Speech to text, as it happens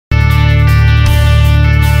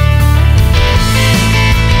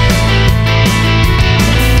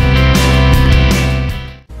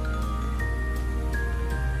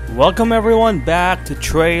Welcome everyone back to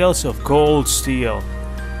Trails of Cold Steel.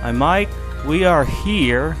 I'm Mike. We are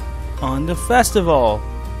here on the festival.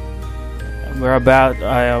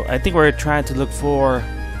 I think we're trying to look for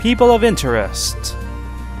people of interest.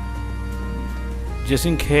 Just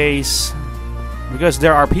in case, because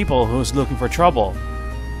there are people who's looking for trouble.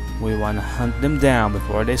 We want to hunt them down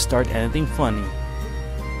before they start anything funny.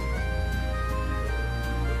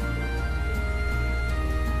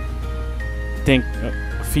 Think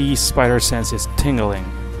Fee's spider sense is tingling.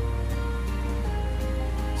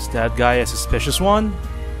 Is that guy a suspicious one?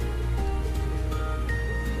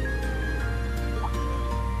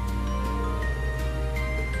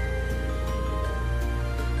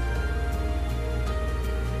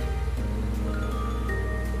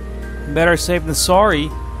 Better safe than sorry.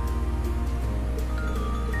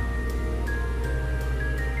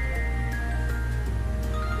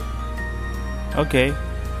 Okay.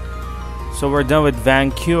 So we're done with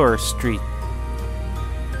Vancouver Street.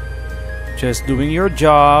 Just doing your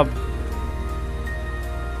job.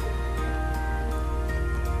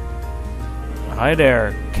 Hi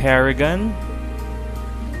there, Kerrigan.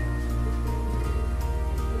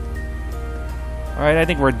 Alright, I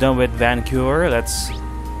think we're done with Vancouver. Let's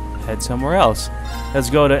head somewhere else. Let's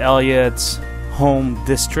go to Elliot's home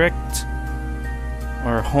district.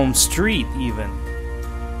 Or home street, even.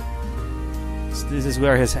 This is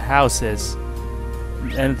where his house is.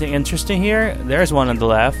 Anything interesting here? There's one on the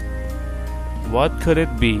left. What could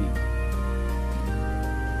it be?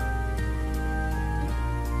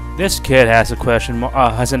 This kid has a question mark.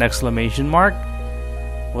 Has an exclamation mark.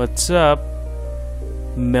 What's up,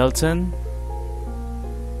 Milton?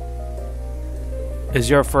 Is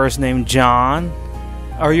your first name John?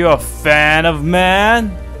 Are you a fan of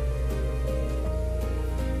man?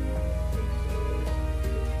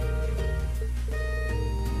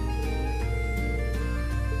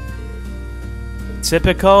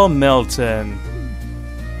 Typical Milton.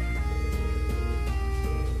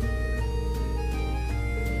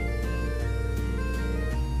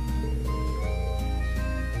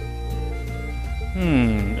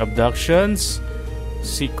 Abductions?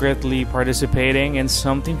 Secretly participating in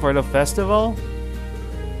something for the festival?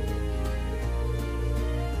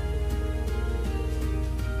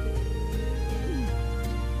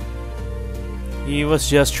 He was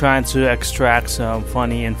just trying to extract some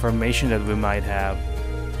funny information that we might have.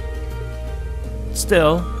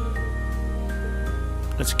 Still,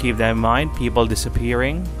 let's keep that in mind. People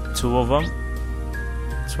disappearing. 2 of them.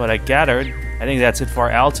 That's what I gathered. I think that's it for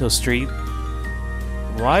Alto Street.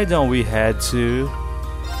 Why don't we head to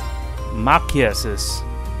Macias's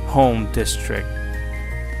home district?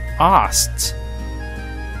 Ost.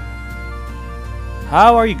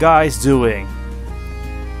 How are you guys doing?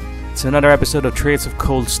 It's another episode of Trails of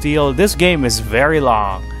Cold Steel. This game is very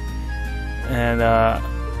long, and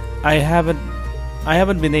I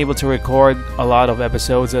haven't been able to record a lot of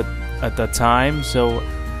episodes at that time. So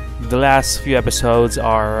the last few episodes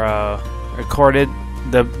are recorded.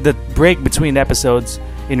 The break between episodes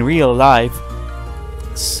in real life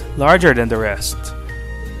is larger than the rest,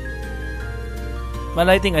 but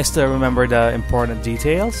I think I still remember the important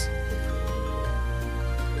details.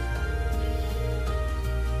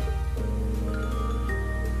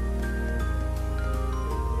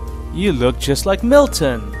 You look just like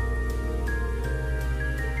Milton.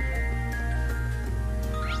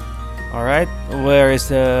 Alright, where is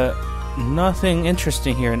the... Nothing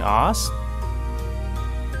interesting here in Oz.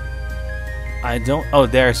 I don't... Oh,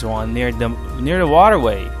 there's one near the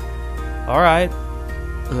waterway. Alright,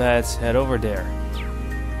 let's head over there.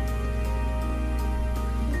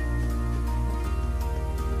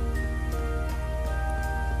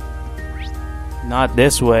 Not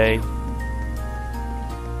this way.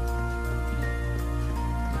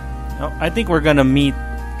 I think we're gonna meet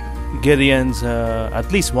Gideon's,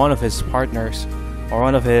 at least one of his partners, or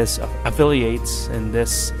one of his affiliates in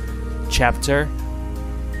this chapter.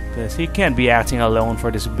 Because he can't be acting alone for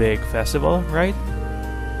this big festival, right?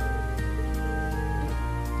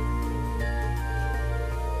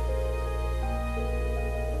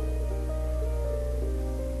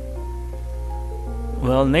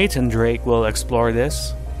 Well, Nathan Drake will explore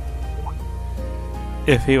this.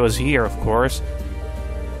 If he was here, of course.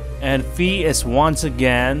 And Fee is once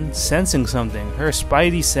again sensing something. Her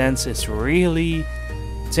spidey sense is really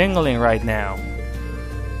tingling right now.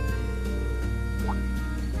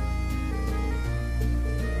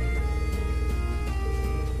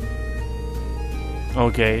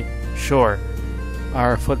 Okay, sure.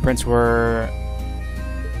 Our footprints were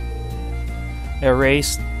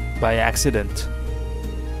erased by accident.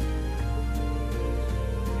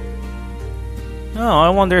 Oh, I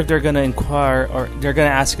wonder if they're gonna inquire or they're gonna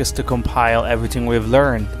ask us to compile everything we've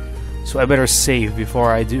learned. So I better save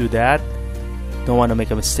before I do that. Don't want to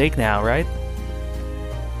make a mistake now, right?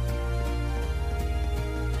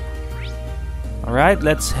 Alright,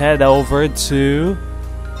 let's head over to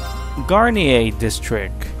Garnier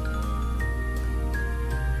District.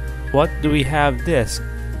 What do we have this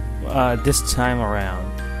time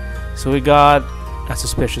around? So we got a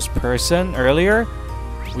suspicious person earlier.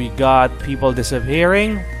 We got people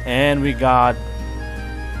disappearing, and we got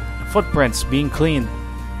footprints being cleaned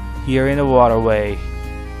here in the waterway.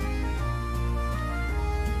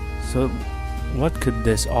 So, what could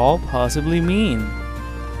this all possibly mean?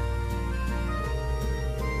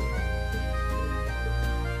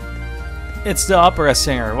 It's the opera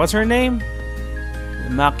singer. What's her name?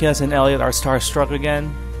 Macias and Elliot are starstruck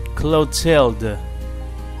again. Clotilde.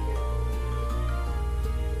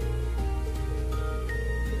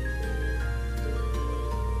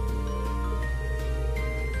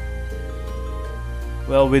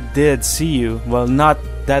 Well, we did see you. Well, not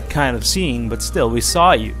that kind of seeing, but still, we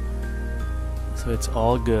saw you. So it's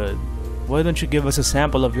all good. Why don't you give us a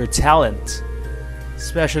sample of your talent?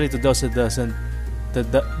 Especially to those that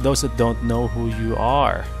those that don't know who you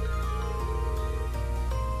are.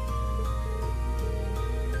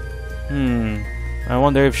 I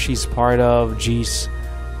wonder if she's part of G's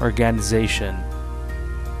organization.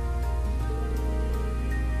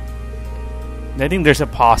 I think there's a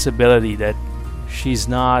possibility that she's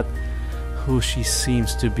not who she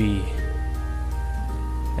seems to be,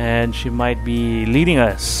 and she might be leading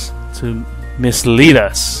us to mislead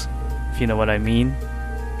us, if you know what I mean.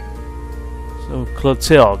 So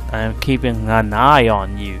Clotilde, I am keeping an eye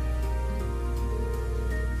on you.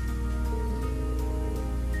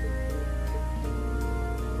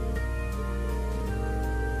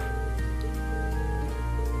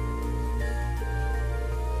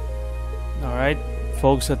 Alright,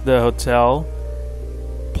 folks at the hotel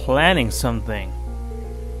planning something.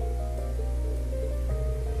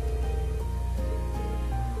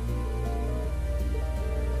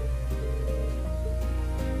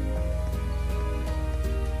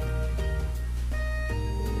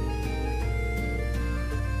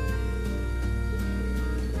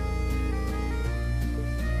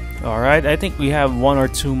 Alright, I think we have one or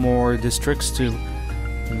two more districts to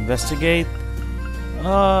investigate.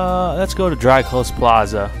 Let's go to Dry Clothes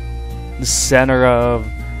Plaza, the center of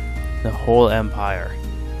the whole empire.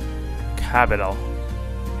 Capital.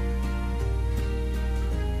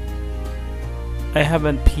 I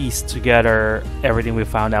haven't pieced together everything we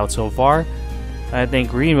found out so far. I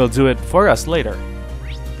think Reen will do it for us later.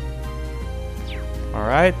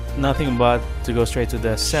 Alright, nothing but to go straight to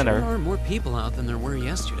the center. There are more people out than there were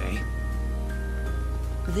yesterday.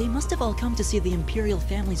 They must have all come to see the Imperial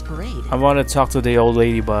family's parade. I want to talk to the old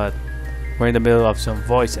lady, but we're in the middle of some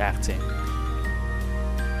voice acting.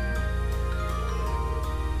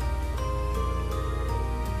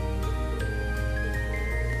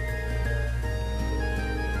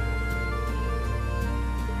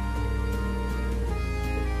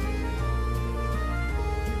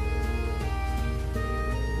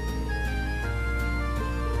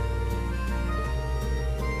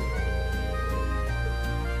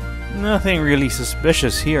 Nothing really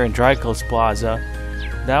suspicious here in Dry Clothes Plaza.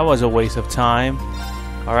 That was a waste of time.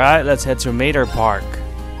 Alright, let's head to Mater Park.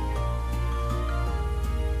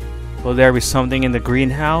 Will there be something in the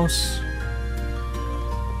greenhouse?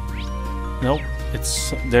 Nope.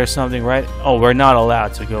 There's something right. Oh, we're not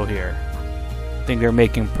allowed to go here. I think they're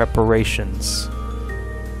making preparations.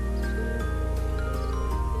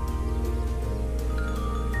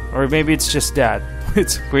 Or maybe it's just that.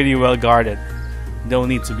 It's pretty well guarded. Don't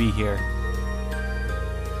need to be here.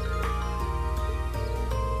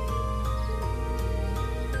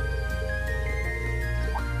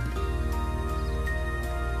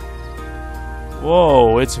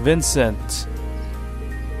 Whoa, it's Vincent.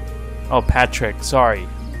 Oh, Patrick, sorry.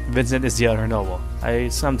 Vincent is the other noble. I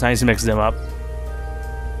sometimes mix them up.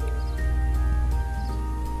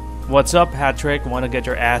 What's up, Patrick? Want to get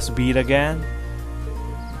your ass beat again?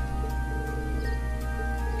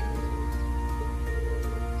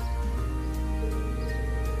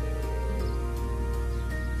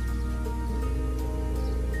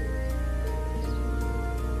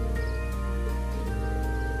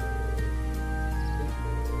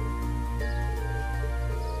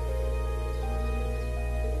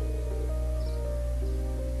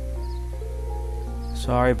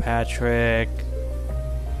 Sorry, Patrick.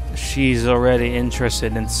 She's already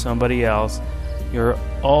interested in somebody else. You're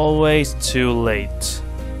always too late.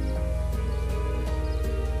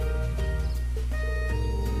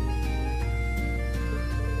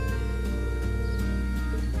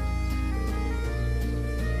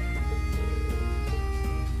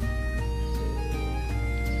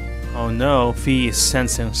 Oh no, Fee is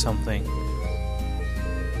sensing something.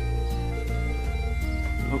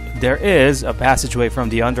 There is a passageway from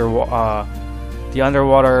the underwater,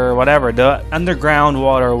 whatever, the underground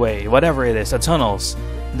waterway, whatever it is, the tunnels.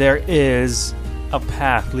 There is a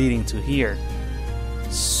path leading to here.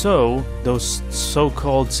 So those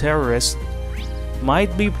so-called terrorists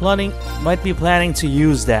might be planning to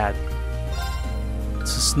use that to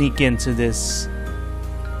sneak into this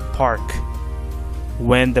park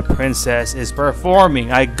when the princess is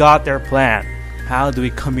performing. I got their plan. How do we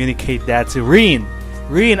communicate that to Reen?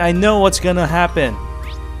 Reen, I know what's gonna happen.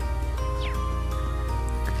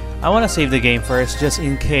 I want to save the game first, just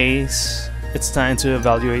in case it's time to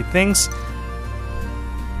evaluate things.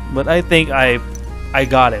 But I think I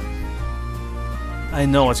got it. I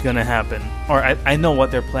know what's gonna happen, or I know what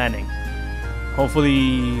they're planning.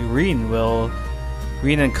 Hopefully, Reen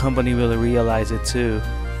and company will realize it too.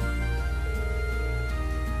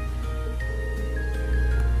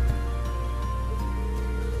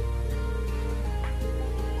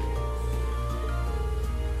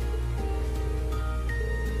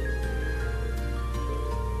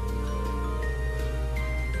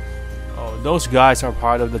 Those guys are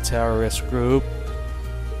part of the terrorist group.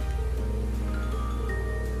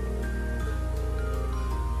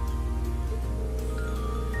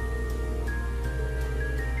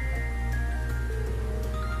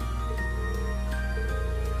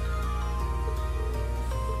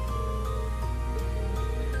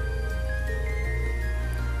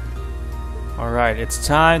 Alright, it's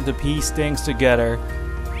time to piece things together.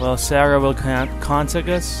 Well, Sarah will contact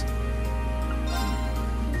us.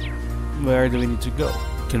 Where do we need to go?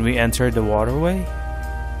 Can we enter the waterway?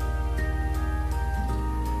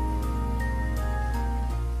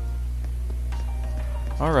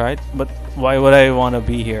 Alright, but why would I want to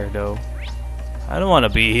be here though? I don't want to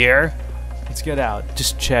be here. Let's get out.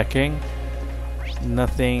 Just checking.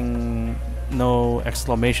 Nothing, no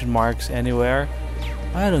exclamation marks anywhere.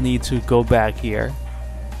 I don't need to go back here.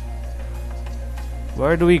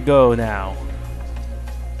 Where do we go now?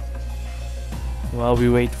 While we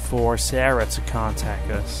wait for Sarah to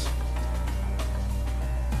contact us.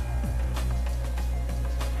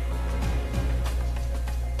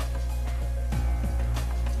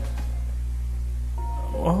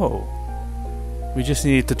 Oh. We just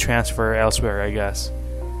need to transfer elsewhere, I guess.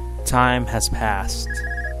 Time has passed.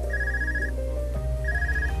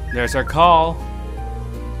 There's our call.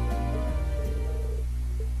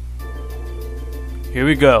 Here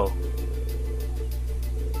we go.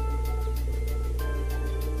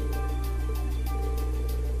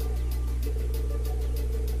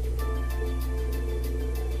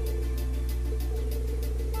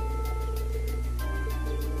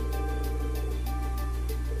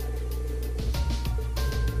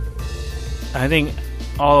 I think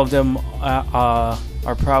all of them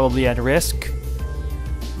are probably at risk,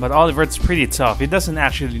 but Oliver's pretty tough. He doesn't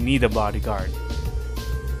actually need a bodyguard.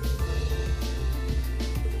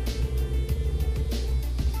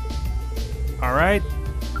 Alright,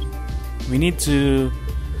 we need to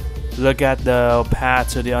look at the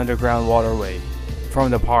path to the underground waterway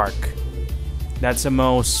from the park. That's the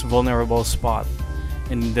most vulnerable spot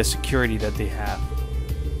in the security that they have.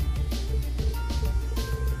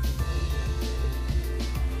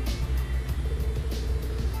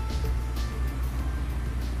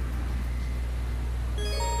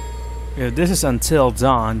 If this is until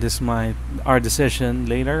dawn, our decision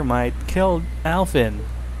later might kill Alvin.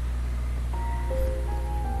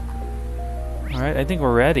 Alright, I think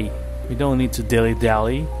we're ready. We don't need to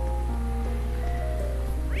dilly-dally.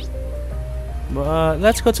 But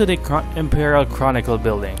let's go to the Imperial Chronicle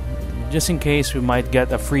building. Just in case we might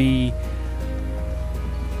get a free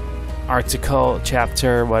article,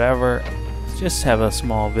 chapter, whatever. Just have a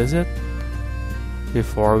small visit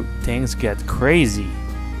before things get crazy.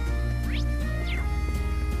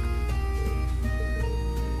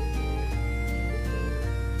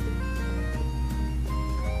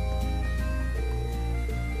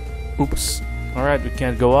 Oops. Alright, we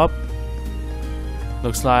can't go up.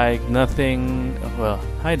 Looks like nothing. Well,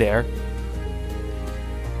 hi there.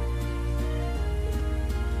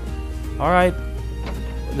 Alright.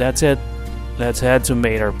 That's it. Let's head to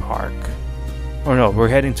Mater Park. Or no, we're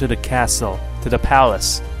heading to the castle, to the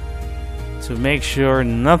palace, to make sure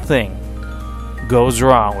nothing goes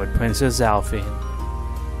wrong with Princess Alphine.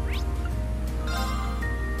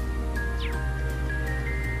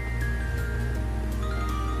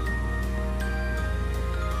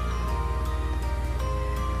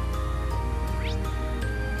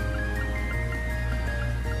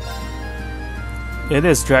 It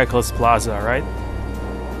is Dracula's Plaza, right?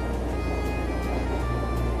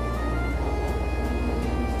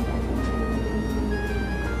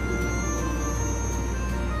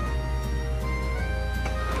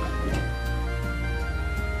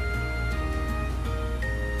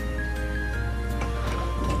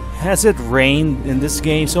 Has it rained in this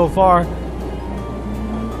game so far?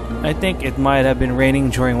 I think it might have been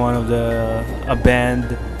raining during one of the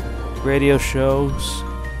band radio shows,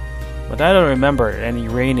 but I don't remember any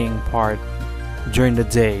raining part during the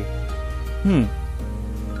day.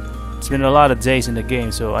 It's been a lot of days in the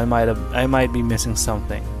game, so I might be missing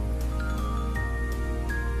something.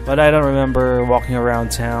 But I don't remember walking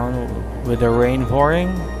around town with the rain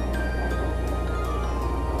pouring.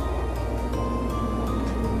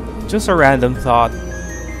 Just a random thought.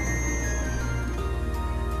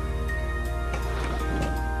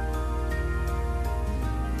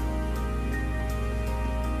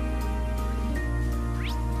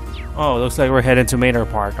 Oh, looks like we're heading to Manor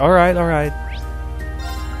Park. Alright, alright.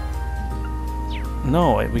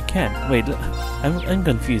 No, we can't. Wait, I'm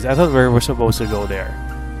confused. I thought we were supposed to go there.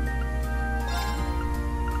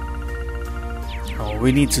 Oh,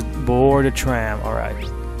 we need to board the tram. Alright.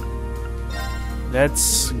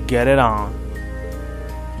 Let's get it on.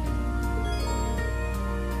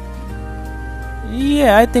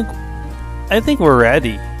 Yeah, I think we're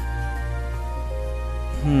ready.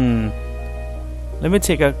 Let me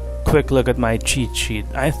take a quick look at my cheat sheet.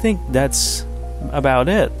 I think that's about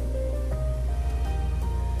it.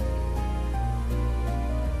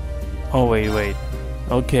 Oh wait.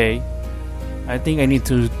 Okay. I think I need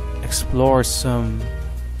to explore some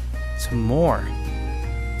more.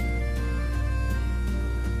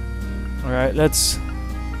 Alright, let's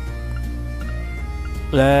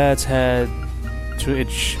head through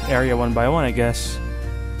each area one by one, I guess.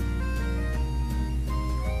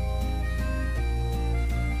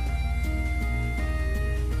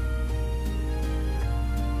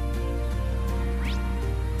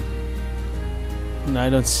 I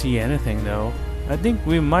don't see anything though. I think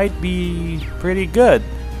we might be pretty good.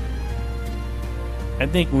 I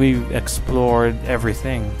think we've explored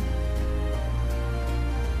everything.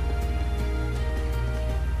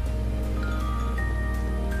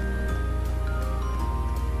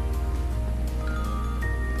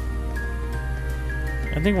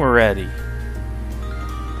 I think we're ready.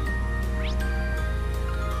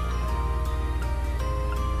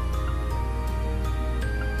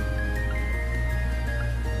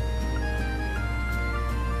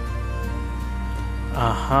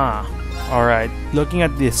 Alright, looking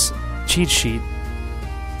at this cheat sheet,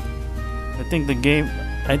 I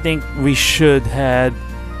think we should head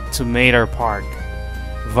to Manor Park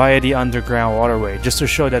via the underground waterway, just to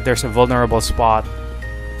show that there's a vulnerable spot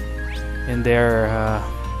in their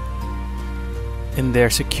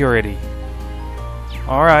security.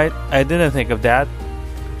 Alright, I didn't think of that.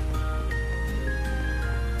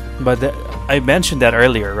 But I mentioned that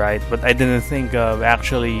earlier, right? But I didn't think of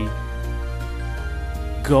actually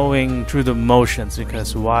going through the motions,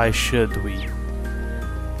 because why should we?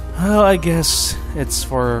 Well, I guess it's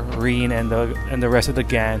for Reen and the rest of the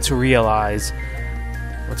gang to realize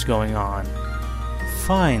what's going on.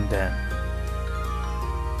 Fine then.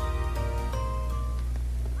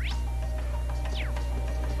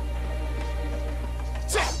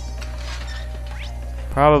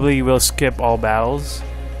 Probably we'll skip all battles,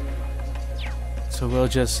 so we'll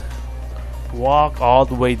just walk all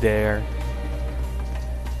the way there.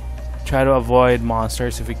 Try to avoid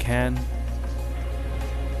monsters if we can.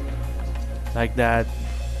 Like that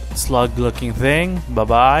slug looking thing.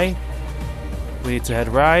 Bye-bye. We need to head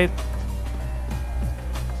right,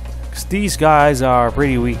 because these guys are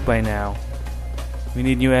pretty weak by now. We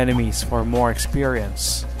need new enemies for more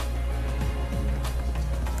experience.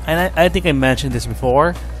 And I think I mentioned this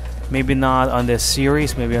before. Maybe not on this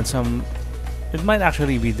series, maybe on some... It might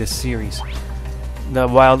actually be this series. The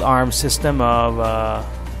Wild Arms system of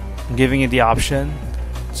giving you the option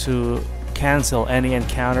to cancel any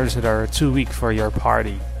encounters that are too weak for your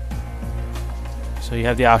party. So you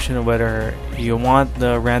have the option of whether you want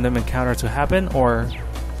the random encounter to happen or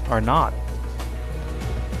not.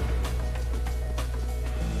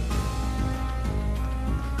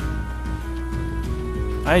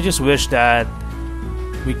 I just wish that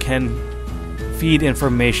we can feed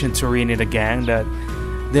information to Reen and the gang that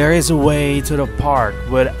there is a way to the park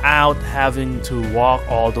without having to walk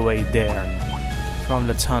all the way there from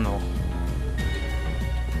the tunnel.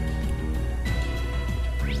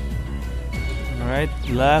 Alright,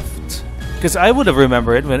 left. Because I would have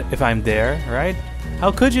remembered it if I'm there, right?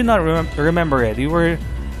 How could you not remember it? We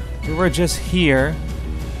were just here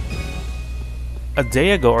a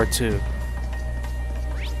day ago or two.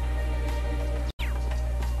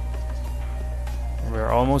 We're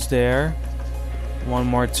almost there. One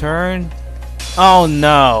more turn. Oh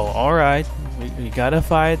no! Alright. We gotta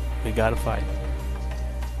fight. We gotta fight.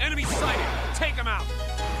 Enemy sighted! Take him out!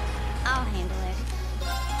 I'll handle it.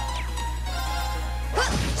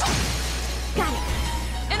 Got it.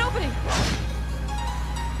 An opening!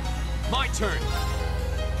 My turn.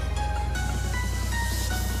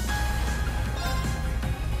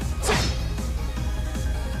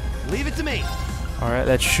 Leave it to me. Alright,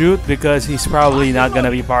 let's shoot because he's probably not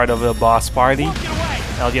gonna be part of the boss party. Walk it away.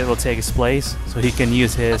 Elliot will take his place so he can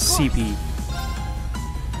use his CP.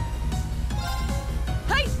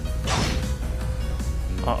 Hi!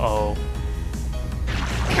 Uh-oh.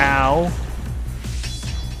 Ow.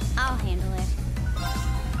 I'll handle it.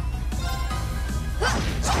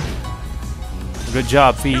 Good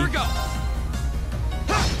job, Fee. Here we go.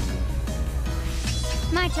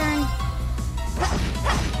 My turn.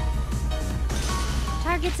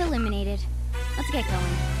 Targets eliminated. Let's get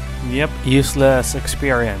going. Yep, useless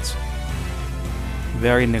experience.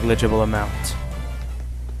 Very negligible amount.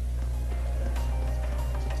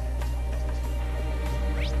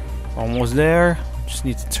 Almost there. Just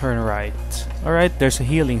need to turn right. Alright, there's a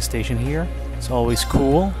healing station here. It's always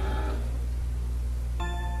cool.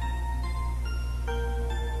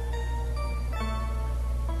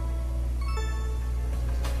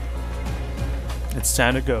 It's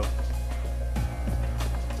time to go.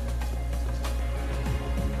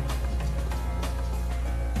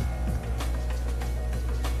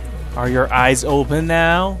 Are your eyes open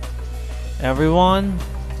now? Everyone?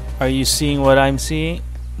 Are you seeing what I'm seeing?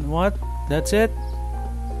 What? That's it?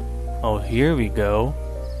 Oh, here we go.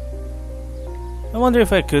 I wonder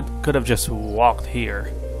if I could have just walked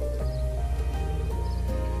here.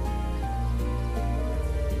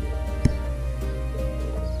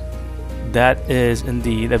 That is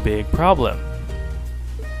indeed a big problem.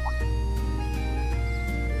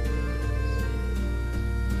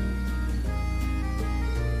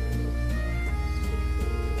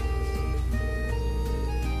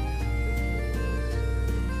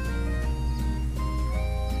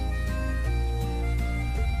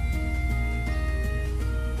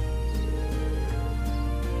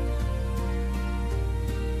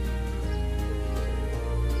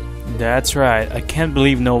 That's right. I can't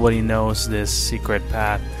believe nobody knows this secret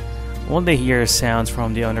path. Won't they hear sounds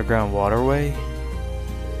from the underground waterway?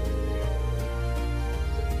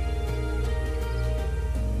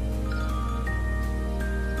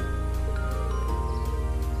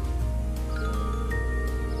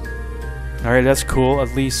 Alright, that's cool.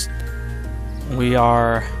 At least we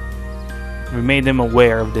made them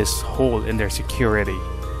aware of this hole in their security.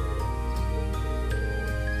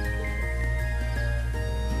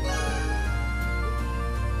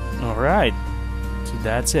 Alright, so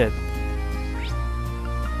that's it.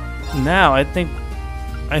 Now I think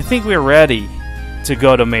we're ready to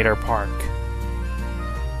go to Mater Park.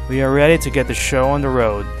 We are ready to get the show on the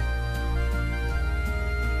road.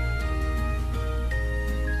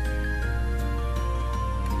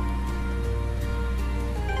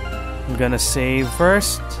 I'm gonna save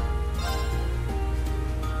first,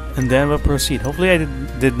 and then we'll proceed. Hopefully I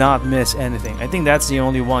did not miss anything. I think that's the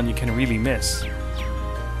only one you can really miss.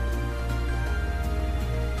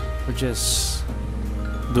 We're just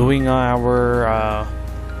doing our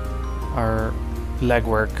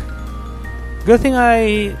legwork. Good thing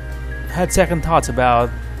I had second thoughts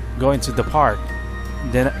about going to the park,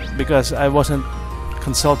 then because I wasn't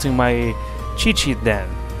consulting my cheat sheet then.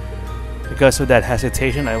 Because of that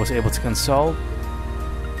hesitation, I was able to consult,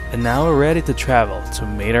 and now we're ready to travel to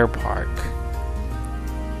Mater Park.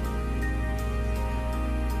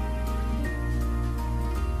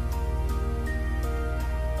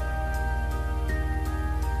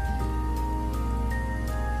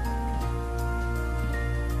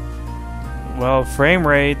 Well, frame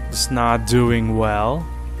rate is not doing well.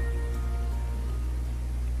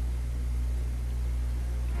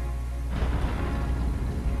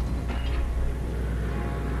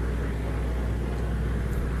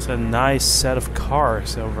 It's a nice set of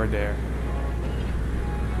cars over there.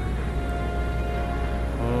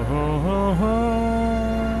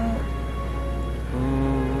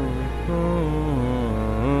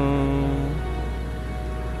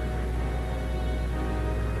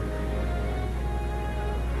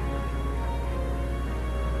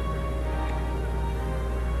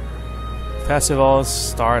 Festival is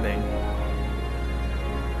starting.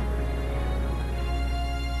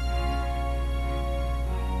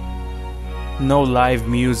 No live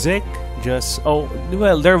music, just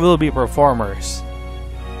well, there will be performers.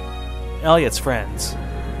 Elliot's friends.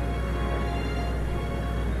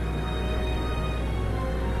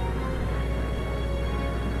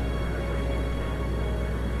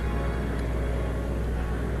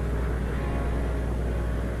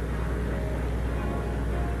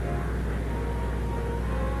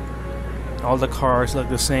 All the cars look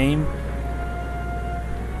the same.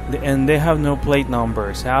 And they have no plate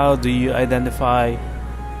numbers. How do you identify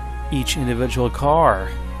each individual car?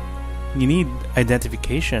 You need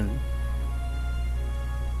identification.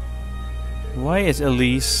 Why is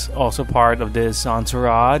Elise also part of this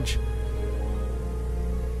entourage?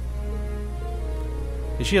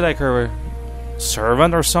 Is she like her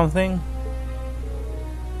servant or something?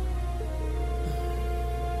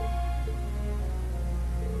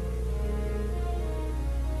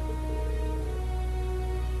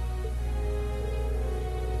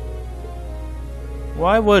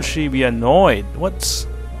 Why would she be annoyed? What's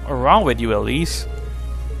wrong with you, Elise?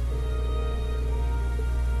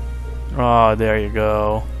 Oh, there you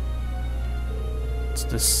go. It's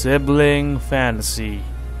the sibling fantasy.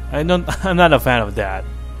 I'm not a fan of that.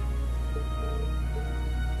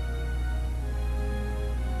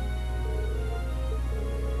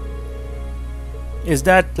 Is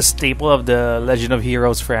that the staple of the Legend of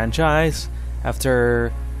Heroes franchise?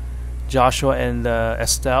 After Joshua and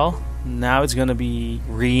Estelle, now it's gonna be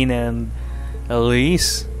Reen and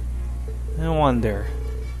Elise. I wonder.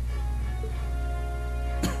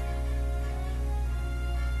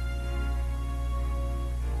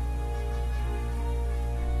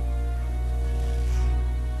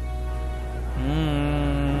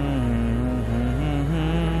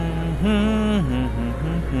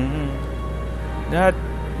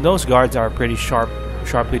 Those guards are pretty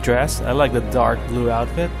sharply dressed. I like the dark blue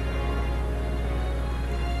outfit.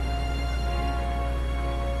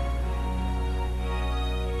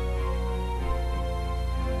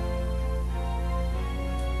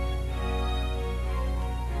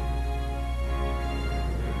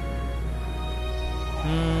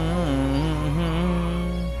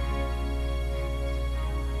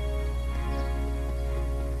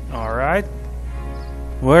 All right.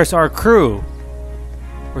 Where's our crew?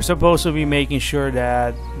 We're supposed to be making sure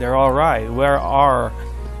that they're all right.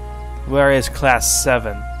 Where is Class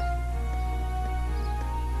 7?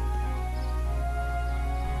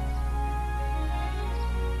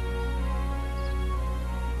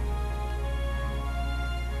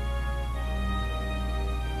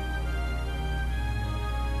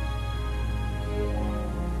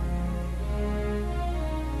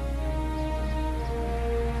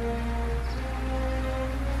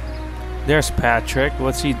 There's Patrick.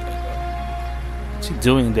 What's he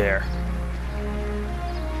doing there?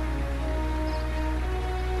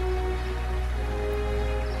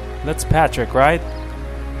 That's Patrick, right?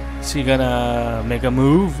 Is he gonna make a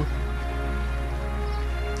move?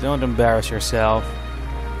 Don't embarrass yourself.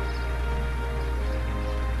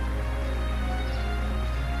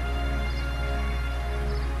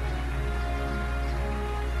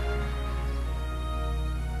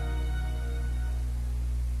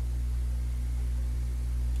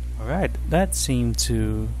 Alright, that seemed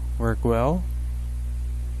to work well.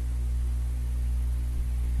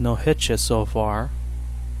 No hitches so far.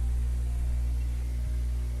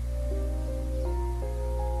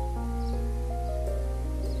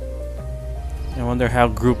 I wonder how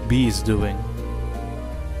Group B is doing.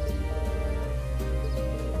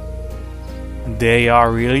 They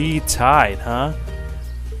are really tight, huh?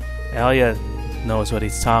 Elliot knows what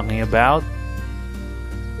he's talking about.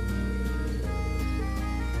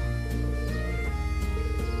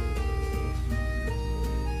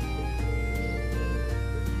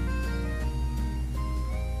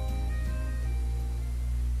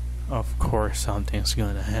 Of course something's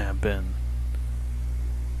gonna happen.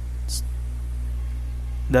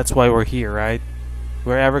 That's why we're here, right?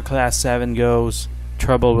 Wherever Class 7 goes,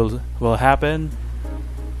 trouble will happen,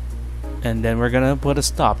 and then we're gonna put a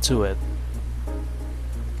stop to it.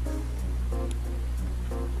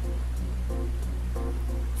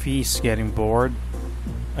 Feast's getting bored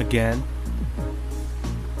again.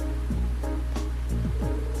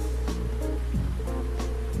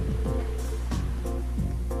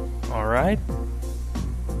 Alright.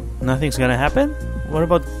 Nothing's gonna happen? What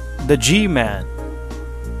about the G-Man?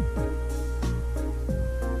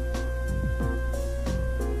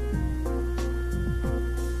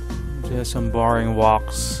 Just some boring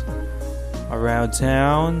walks around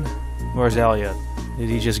town. Where's Elliot? Did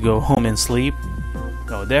he just go home and sleep?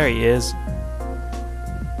 Oh, there he is.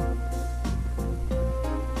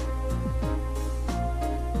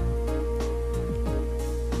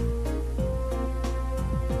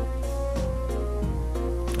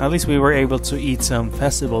 At least we were able to eat some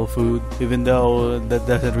festival food, even though that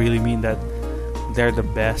doesn't really mean that they're the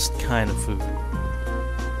best kind of food.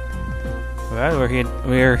 Alright,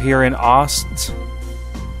 we're here in Ost.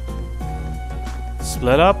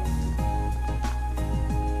 Split up.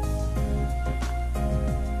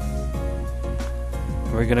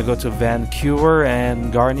 We're gonna go to Vancouver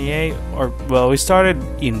and Garnier. Or, well, we started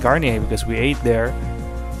in Garnier because we ate there.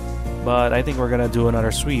 But I think we're gonna do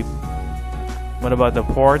another sweep. What about the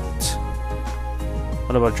port?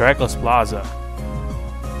 What about Dracula's Plaza?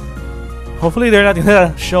 Hopefully they're not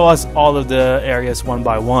gonna show us all of the areas one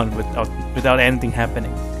by one without anything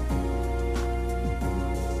happening.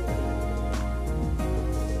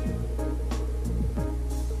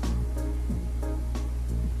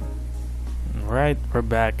 Alright, we're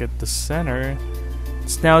back at the center.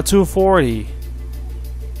 It's now 2:40.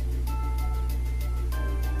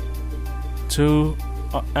 2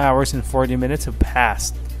 hours and 40 minutes have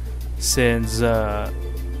passed since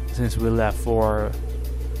we left for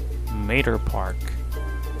Mater Park.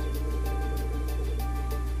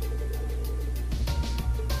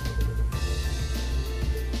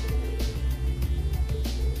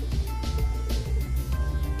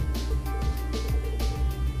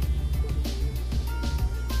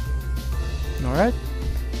 Alright,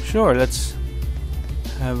 sure, let's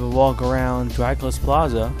have a walk around Dracula's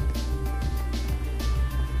Plaza.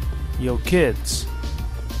 Yo kids,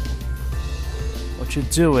 what you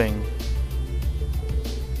doing?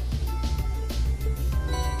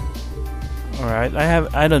 Alright,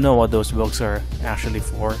 I don't know what those books are actually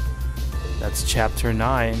for. That's chapter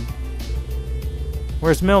 9.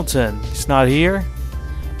 Where's Milton? He's not here.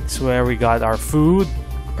 It's where we got our food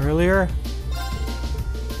earlier.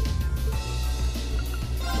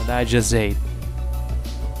 But I just ate.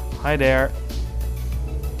 Hi there.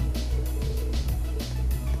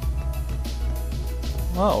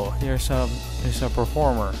 Oh, here's a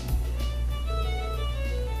performer.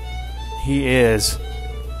 He is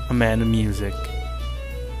a man of music.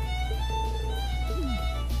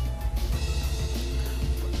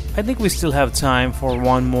 I think we still have time for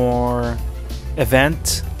one more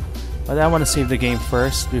event, but I want to save the game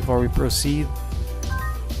first before we proceed.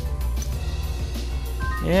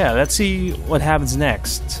 Yeah, let's see what happens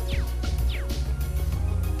next.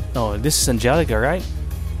 Oh, this is Angelica, right?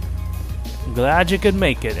 Glad you could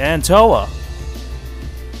make it. And Toa.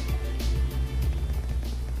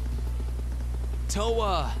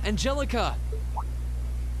 Toa, Angelica.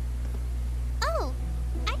 Oh,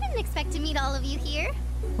 I didn't expect to meet all of you here.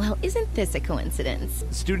 Well, isn't this a coincidence?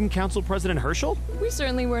 Student Council President Herschel? We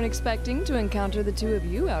certainly weren't expecting to encounter the two of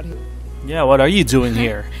you out here. Yeah, what are you doing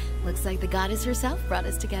here? Looks like the goddess herself brought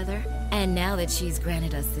us together. And now that she's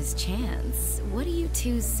granted us this chance, what do you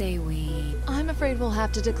two say we... I'm afraid we'll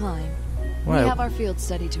have to decline. Well, we have our field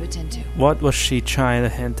study to attend to. What was she trying to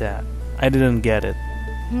hint at? I didn't get it.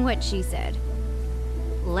 What she said.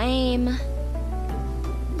 Lame.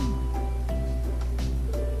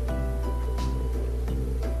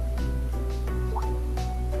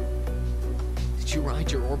 Did you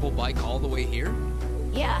ride your orbital bike all the way here?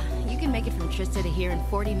 Yeah, you can make it from Trista to here in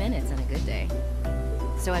 40 minutes on a good day.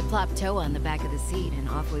 So I plopped Toa on the back of the seat and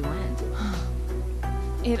off we went.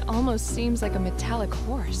 It almost seems like a metallic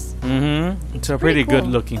horse. Mm-hmm. It's a pretty cool. good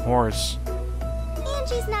looking horse.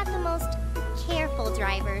 Angie's not the most careful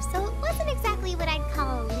driver, so it wasn't exactly what I'd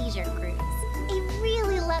call a leisure cruise. I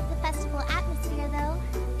really love the festival atmosphere, though.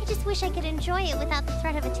 I just wish I could enjoy it without the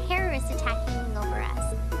threat of a terrorist attack hanging over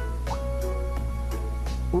us.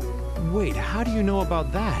 Wait, how do you know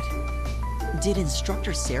about that? Did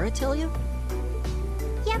Instructor Sarah tell you?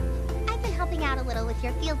 Yep, I've been helping out a little with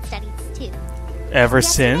your field studies, too. Ever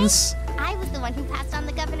Yesterday, since? I was the one who passed on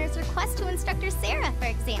the governor's request to Instructor Sarah for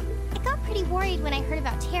exam. I got pretty worried when I heard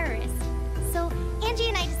about terrorists. So Angie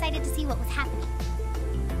and I decided to see what was happening.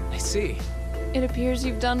 I see. It appears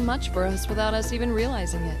you've done much for us without us even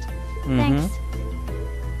realizing it. Thanks.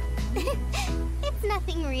 It's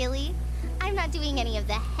nothing really. I'm not doing any of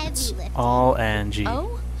the heavy lifting. All Angie.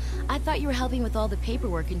 Oh? I thought you were helping with all the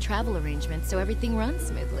paperwork and travel arrangements so everything runs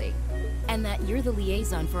smoothly. And that you're the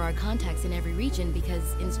liaison for our contacts in every region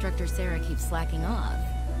because Instructor Sarah keeps slacking off.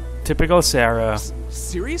 Typical Sarah.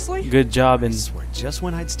 Seriously? Good job in I swear, just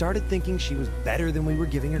when I'd started thinking she was better than we were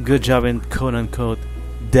giving her. good job in quote unquote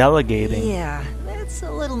delegating. Yeah, that's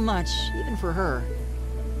a little much, even for her.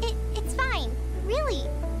 It's fine. Really.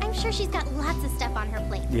 I'm sure she's got lots of stuff on her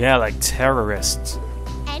plate. Yeah, like terrorists.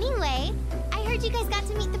 Anyway, I heard you guys got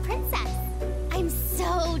to meet the princess. I'm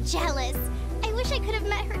so jealous. I wish I could have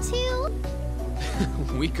met her too.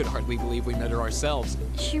 We could hardly believe we met her ourselves.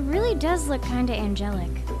 She really does look kinda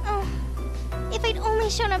angelic. If I'd only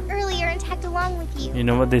shown up earlier and tagged along with you. You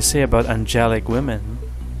know what they say about angelic women?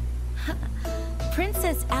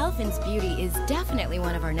 Princess Alphin's beauty is definitely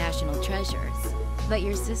one of our national treasures. But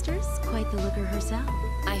your sister's quite the looker herself.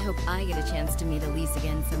 I hope I get a chance to meet Elise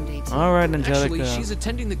again someday too. Alright, Angelica. Actually, she's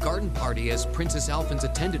attending the garden party as Princess Alphin's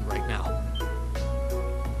attendant right now.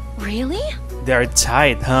 Really? They're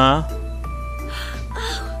tight, huh?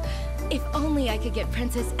 Oh, if only I could get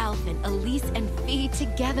Princess Alphen, Elise, and Fee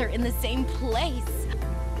together in the same place.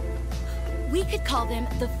 We could call them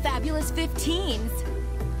the Fabulous 15s.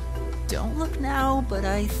 Don't look now, but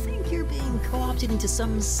I think you're being co-opted into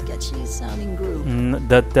some sketchy-sounding group.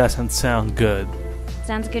 That doesn't sound good.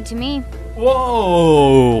 Sounds good to me.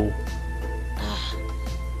 Whoa!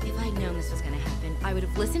 If I'd known this was gonna happen, I would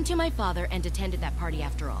have listened to my father and attended that party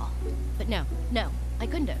after all. But no, I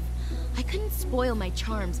couldn't have. I couldn't spoil my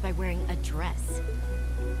charms by wearing a dress.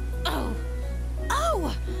 Oh!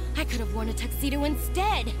 I could have worn a tuxedo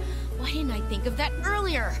instead. Why didn't I think of that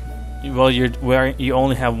earlier? Well, you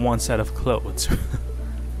only have one set of clothes.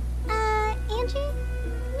 Angie?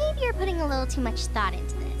 Maybe you're putting a little too much thought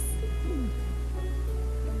into this.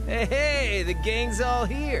 Hey, the gang's all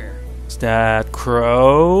here. Is that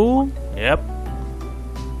Crow? Yep.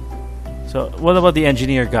 So, what about the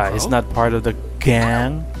engineer guy? He's not part of the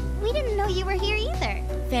gang? We didn't know you were here either.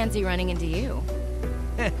 Fancy running into you.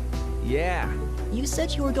 Yeah. You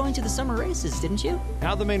said you were going to the summer races, didn't you?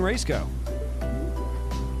 How'd the main race go?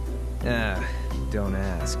 Don't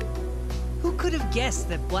ask. Who could have guessed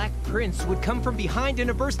that Black Prince would come from behind in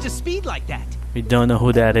a burst of speed like that? We don't know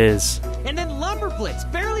who that is. And then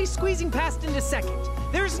Lumberblitz barely squeezing past into second.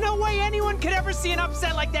 There's no way anyone could ever see an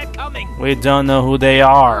upset like that coming. We don't know who they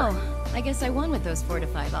are. Oh, I guess I won with those 4 to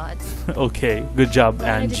 5 odds. Okay, good job, But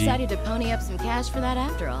I Angie. decided to pony up some cash for that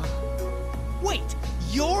after all. Wait,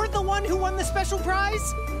 you're the one who won the special prize?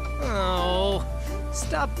 Oh,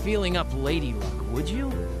 stop feeling up Lady Luck, would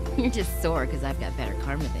you? You're just sore because I've got better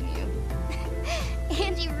karma than you.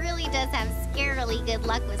 Angie really does have scarily good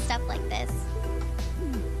luck with stuff like this.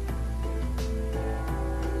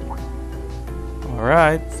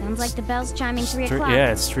 Alright. Sounds like the bell's chiming 3 o'clock.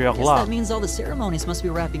 Yeah, it's 3 Guess that o'clock. means all the ceremonies must be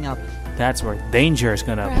wrapping up. That's where danger is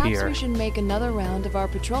gonna Perhaps appear. we should make another round of our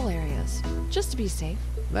patrol areas, just to be safe.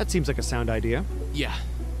 That seems like a sound idea. Yeah,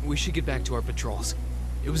 we should get back to our patrols.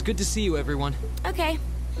 It was good to see you, everyone. Okay.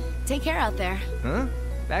 Take care out there. Huh?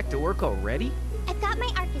 Back to work already? I've got my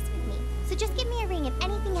Arcus with me, so just give me a ring if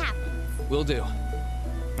anything happens. Will do.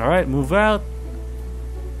 Alright, move out.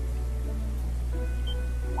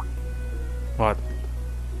 What?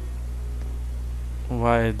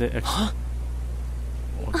 Why the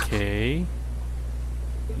Okay.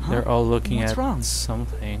 They're all looking What's at wrong?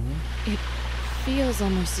 something. It feels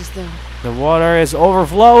almost as though... The water is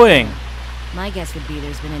overflowing. My guess would be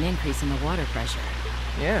there's been an increase in the water pressure.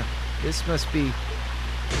 Yeah, this must be...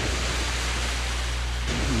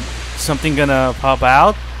 Something gonna pop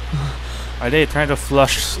out? Are they trying to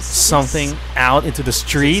flush something out into the Is it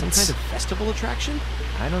streets? some kind of festival attraction?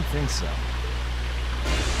 I don't think so.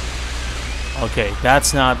 Okay,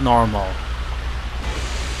 that's not normal.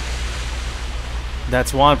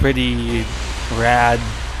 That's one pretty rad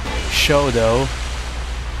show though.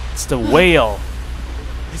 It's the whale.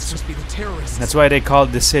 This must be the terrorists. That's why they call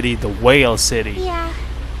the city the Whale City. Yeah,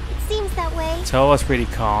 it seems that way. So it was pretty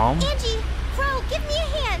calm. Angie, Crow, give me a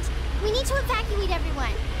hand. We need to evacuate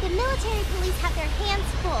everyone. The military police have their hands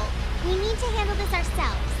full. We need to handle this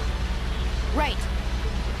ourselves. Right.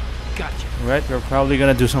 Gotcha. Right, we're probably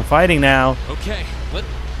gonna do some fighting now. Okay,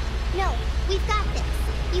 No, we've got this.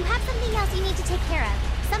 You have something else you need to take care of.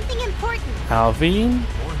 Something important. Alvin?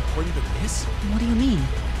 more important than this? What do you mean?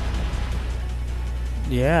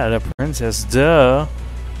 Yeah, the princess, duh.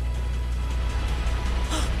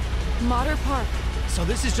 Mater Park. So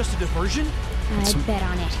this is just a diversion? I'd bet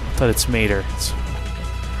on it. I thought it's Mater.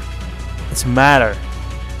 It's Matter.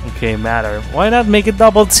 Okay, Matter. Why not make it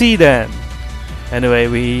double T then? Anyway,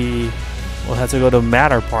 we'll have to go to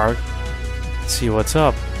Matter Park. See what's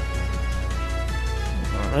up.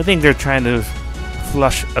 I think they're trying to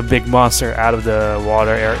flush a big monster out of the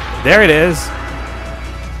water area. There it is.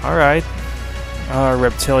 Alright. Our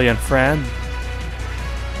reptilian friend.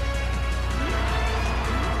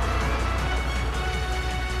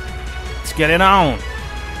 Let's get it on.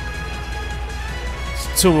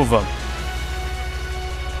 It's 2 of them.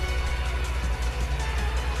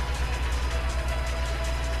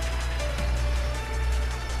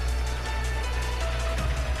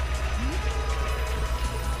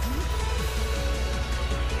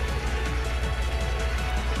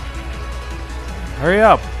 Hurry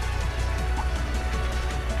up.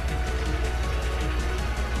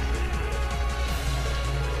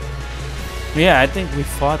 Yeah, I think we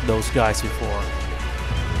fought those guys before.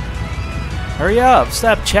 Hurry up,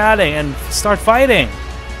 stop chatting and start fighting.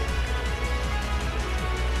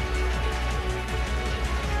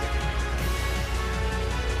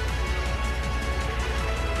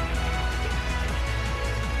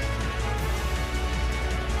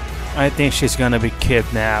 I think she's gonna be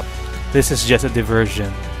kidnapped. This is just a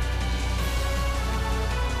diversion.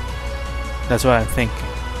 That's what I'm thinking.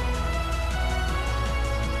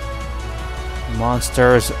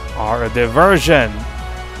 Monsters are a diversion,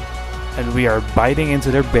 and we are biting into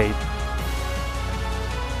their bait.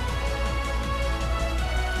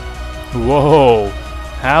 Whoa!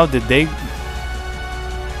 How did they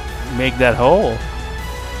make that hole?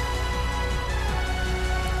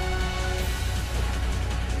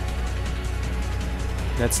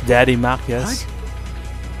 That's Daddy Macias.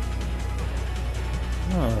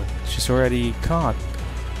 Oh, she's already caught.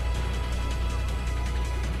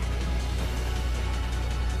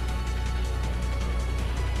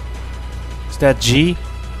 Is that G?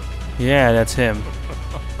 Yeah, that's him.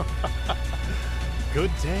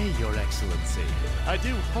 Good day, Your Excellency. I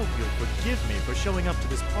do hope you'll forgive me for showing up to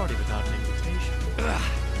this party without an invitation.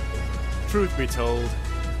 Truth be told,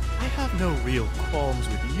 I have no real qualms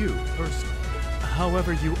with you, personally.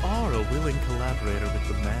 However, you are a willing collaborator with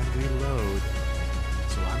the man we loathe.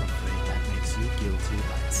 So I'm afraid that makes you guilty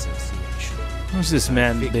by association. Who's this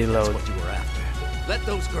man they That's load? what you were after. Let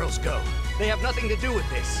those girls go. They have nothing to do with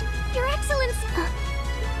this. Your Excellency.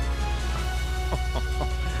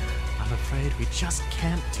 I'm afraid we just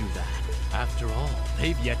can't do that. After all,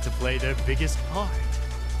 they've yet to play their biggest part.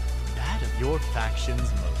 That of your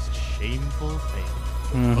faction's most shameful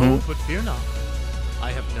failure. Oh, but fear not.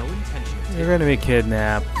 I have no intention of You're gonna be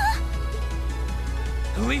kidnapped.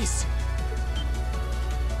 Elise!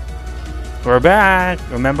 We're back.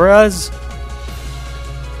 Remember us?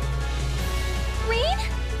 Rain?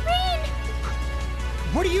 Rain!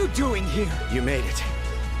 What are you doing here? You made it.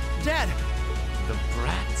 Dad! The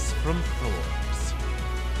brats from Thor's.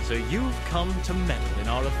 So you've come to meddle in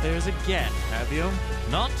our affairs again, have you?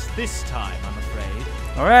 Not this time, I'm afraid.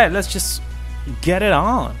 Alright, let's just get it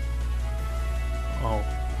on. Oh,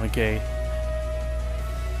 okay.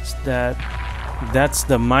 That's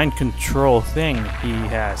the mind control thing he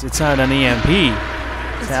has. It's not an EMP.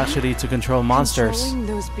 It's actually to control monsters. Controlling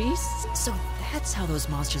those beasts? So that's how those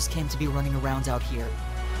monsters came to be running around out here.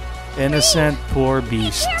 Innocent poor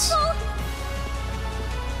beasts. Careful!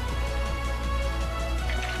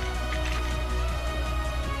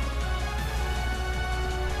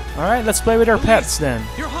 Alright, let's play with our pets then.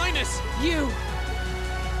 Your Highness! You!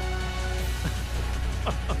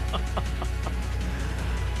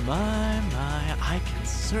 My, I can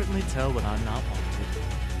certainly tell when I'm not wanted.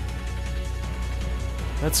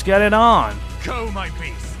 Let's get it on. Go, my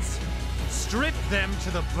beasts! Strip them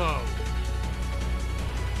to the bone!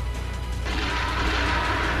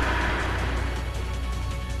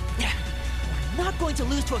 We're not going to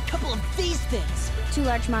lose to a couple of these things. 2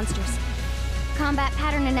 large monsters. Combat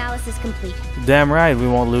pattern analysis complete. Damn right, we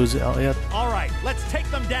won't lose Elliot. Alright, let's take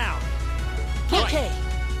them down! Okay.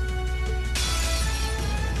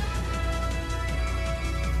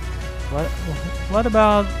 What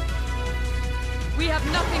about We have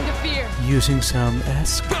nothing to fear. using some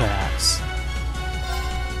S-Crafts?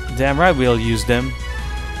 Damn right we'll use them.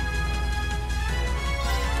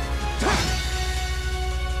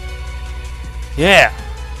 Yeah!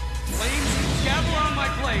 Flames and gavel on my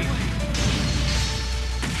blade.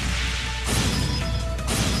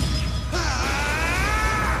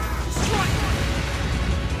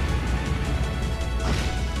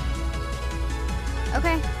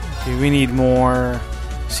 Okay. Okay, we need more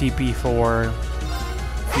CP for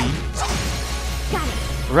feet. Got it.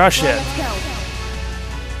 Rush it! Let's go.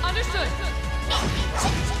 Understood.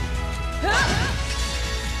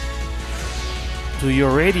 Do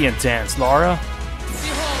your radiant dance, Laura.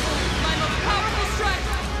 Behold, my most powerful strike.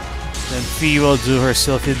 Then Fee will do her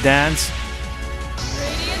sylphid dance.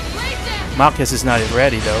 Radiant blade dance. Malchus is not yet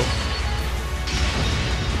ready though.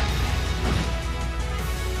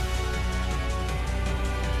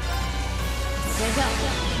 There you go.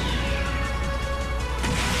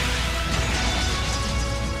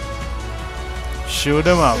 Shoot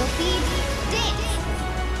him up. Sylphid dance.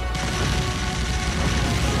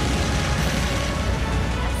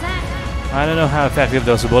 That's that. I don't know how effective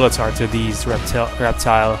those bullets are to these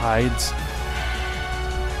reptile hides.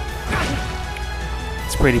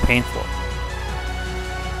 It's pretty painful.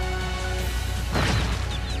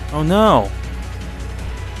 Oh no!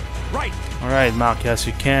 Right! Alright, Malchus,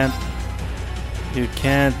 you can't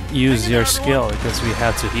use your skill because we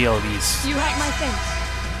have to heal these. You have my thanks.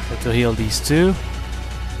 Have to heal these two.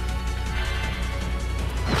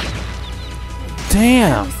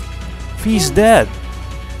 Damn! Fee's dead.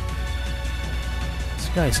 These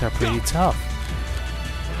guys are pretty tough.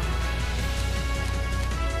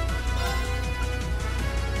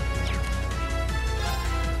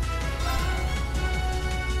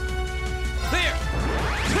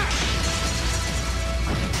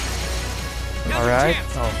 Alright.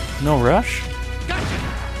 Oh, no rush? Gotcha.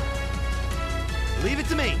 Leave it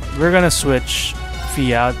to me. We're gonna switch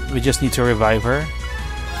Fee out. We just need to revive her.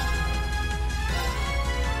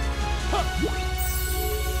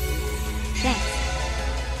 Thanks.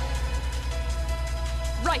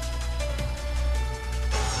 Right.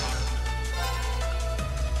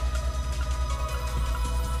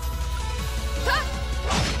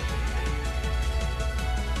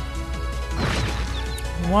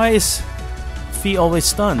 Why is Fee always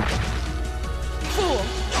stunned? Fool.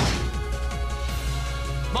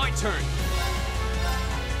 My turn.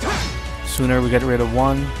 Sooner we get rid of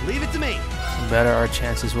one, Leave it to me. the better our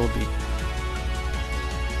chances will be.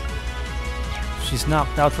 She's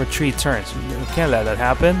knocked out for 3 turns. We can't let that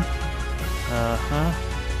happen.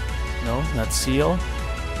 No, not Seal.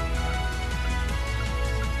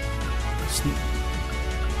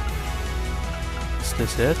 Is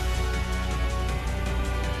this it?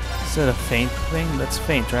 Is that a faint thing? That's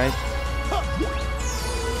faint, right?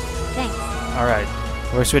 Thanks. Alright.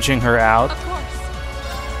 We're switching her out. Of course.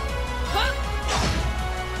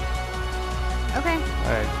 Okay.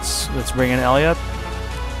 Alright, let's bring in Elliot.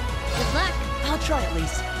 Good luck. I'll try at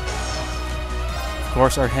least. Of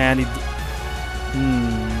course, our handy.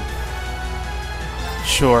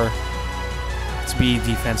 Sure. Let's be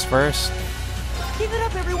defense first. Keep it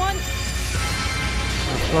up, everyone.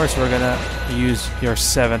 Of course, we're gonna use your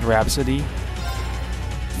 7th Rhapsody.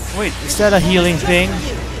 Wait, is that a healing thing?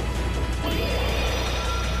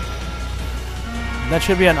 That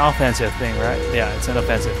should be an offensive thing, right? Yeah, it's an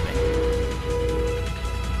offensive thing.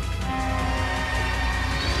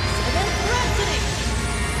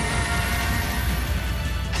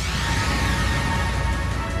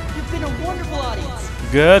 You've been a wonderful audience.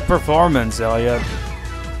 Good performance, Elliot.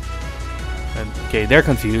 Okay, they're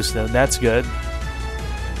confused. That's good.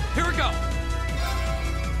 Here we go.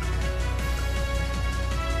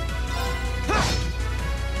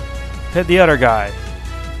 Hit the other guy.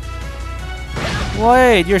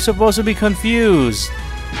 Wait, you're supposed to be confused.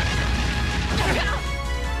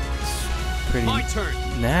 It's pretty My turn.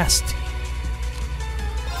 nasty.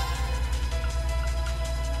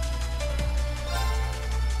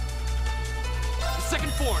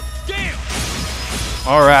 Second form. Damn.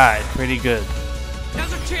 Alright, pretty good.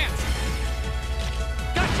 Now's our chance.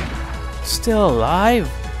 Gotcha. Still alive?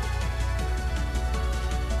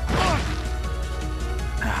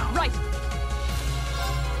 Right.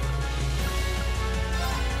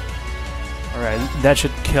 Alright, that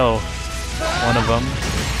should kill one of them.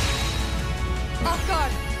 Off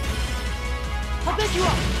guard. I'll pick you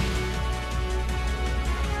up.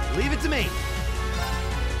 Leave it to me.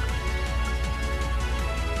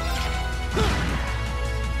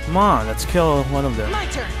 Come on, let's kill one of them. My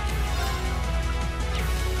turn.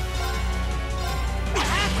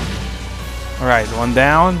 Alright, one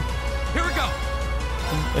down. Here we go.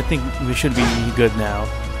 I think we should be good now.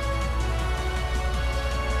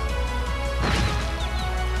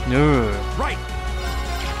 No. Right.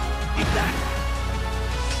 Eat that.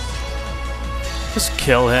 Just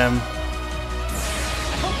kill him.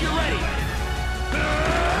 Hope you're ready.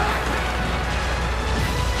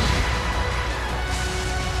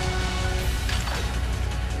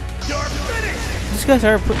 You're finished. These guys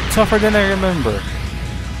are tougher than I remember.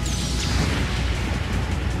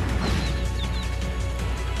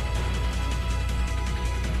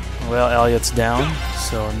 Well, Elliot's down,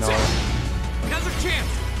 so Now's our chance.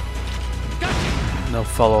 Gotcha. no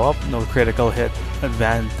follow-up, no critical hit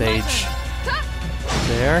advantage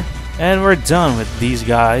there. And we're done with these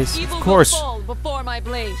guys. Evil Of course, will fall before my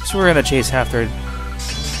blade. so we're gonna chase after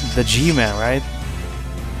the G-Man, right?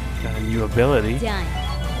 Got a new ability. Done.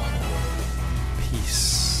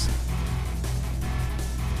 Peace.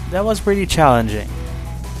 That was pretty challenging.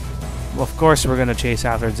 Of course, we're gonna chase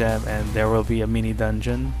after them, and there will be a mini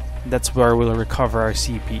dungeon. That's where we'll recover our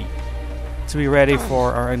CP. To be ready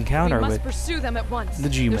for our encounter We must with pursue them at once. the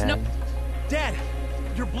There's G-Man. no- Dad,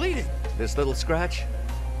 you're bleeding. This little scratch?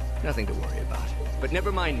 Nothing to worry about. But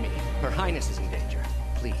never mind me. Her Highness is in danger.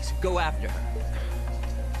 Please, go after her.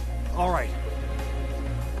 All right.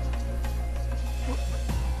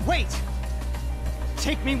 Wait.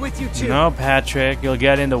 Take me with you too. No, Patrick, you'll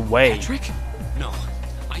get in the way. Patrick? No.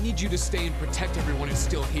 I need you to stay and protect everyone who's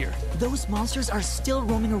still here. Those monsters are still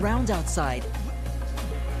roaming around outside.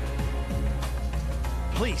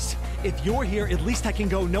 Please, if you're here, at least I can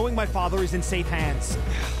go knowing my father is in safe hands.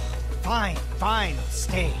 Fine, fine,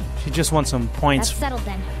 stay. She just wants some points That's settled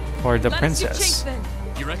then. for the Let us get princess. chased then.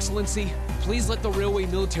 Your Excellency, please let the Railway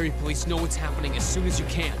Military Police know what's happening as soon as you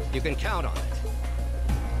can. You can count on it.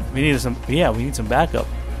 We need some. Yeah, we need some backup.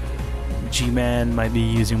 G-Man might be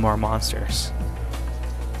using more monsters.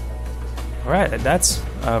 Alright, that's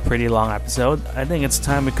a pretty long episode. I think it's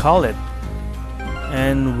time we call it.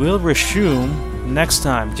 And we'll resume next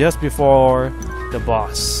time, just before the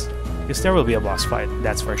boss. Because there will be a boss fight,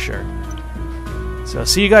 that's for sure. So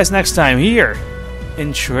see you guys next time here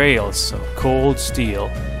in Trails of Cold Steel.